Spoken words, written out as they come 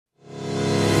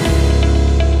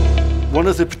One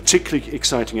of the particularly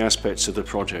exciting aspects of the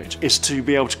project is to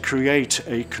be able to create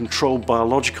a controlled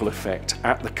biological effect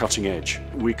at the cutting edge.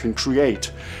 We can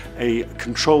create a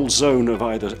controlled zone of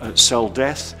either cell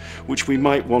death, which we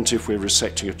might want if we're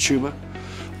resecting a tumour,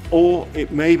 or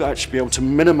it may actually be able to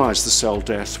minimise the cell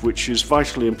death, which is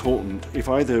vitally important if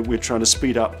either we're trying to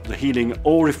speed up the healing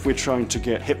or if we're trying to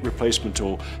get hip replacement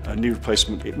or a knee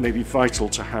replacement. It may be vital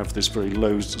to have this very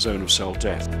low zone of cell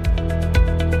death.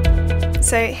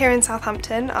 So here in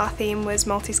Southampton, our theme was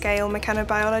multi-scale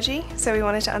mechanobiology. So we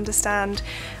wanted to understand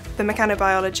the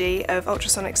mechanobiology of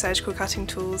ultrasonic surgical cutting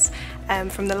tools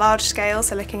from the large scale,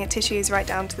 so looking at tissues, right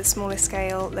down to the smaller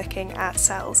scale, looking at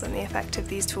cells and the effect of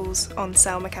these tools on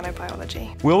cell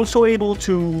mechanobiology. We're also able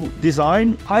to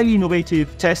design a highly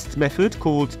innovative test method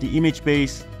called the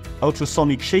image-based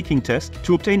ultrasonic shaking test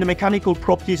to obtain the mechanical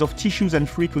properties of tissues and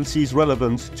frequencies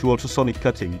relevant to ultrasonic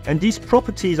cutting. And these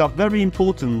properties are very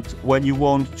important when you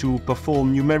want to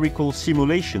perform numerical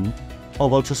simulation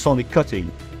of ultrasonic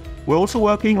cutting. We're also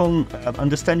working on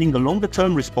understanding the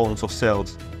longer-term response of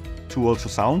cells to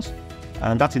ultrasounds,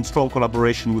 and that's in strong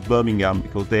collaboration with Birmingham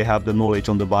because they have the knowledge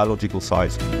on the biological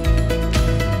side.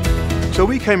 So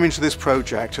we came into this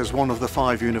project as one of the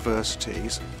 5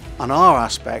 universities, and our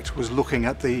aspect was looking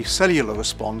at the cellular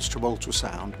response to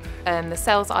ultrasound. The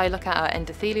cells I look at are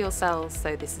endothelial cells,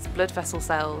 so this is blood vessel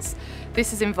cells.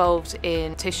 This is involved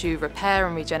in tissue repair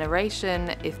and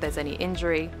regeneration if there's any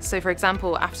injury. So for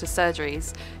example, after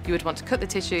surgeries, you would want to cut the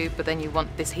tissue, but then you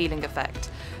want this healing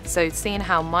effect. So seeing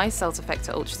how my cells affect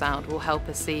to ultrasound will help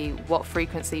us see what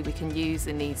frequency we can use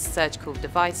in these surgical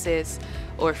devices,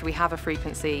 or if we have a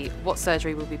frequency, what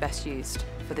surgery will be best used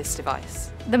for this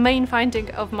device. The main finding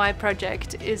of my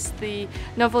project is the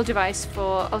novel device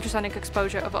for ultrasonic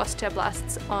exposure of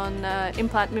osteoblasts on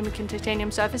implant mimicking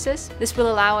titanium surfaces. This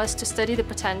will allow us to study the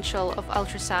potential of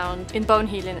ultrasound in bone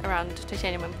healing around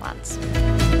titanium implants.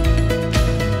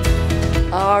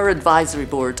 Our advisory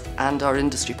board and our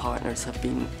industry partners have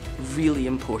been really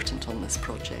important on this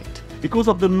project. Because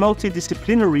of the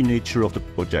multidisciplinary nature of the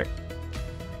project,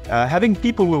 having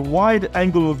people with a wide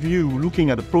angle of view looking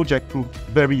at a project proved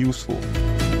very useful.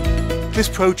 This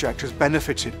project has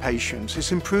benefited patients.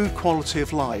 It's improved quality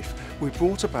of life. We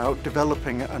brought about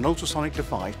developing an ultrasonic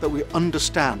device that we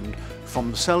understand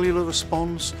from the cellular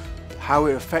response, how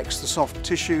it affects the soft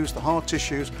tissues, the hard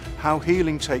tissues, how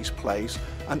healing takes place,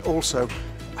 and also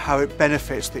how it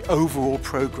benefits the overall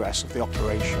progress of the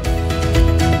operation.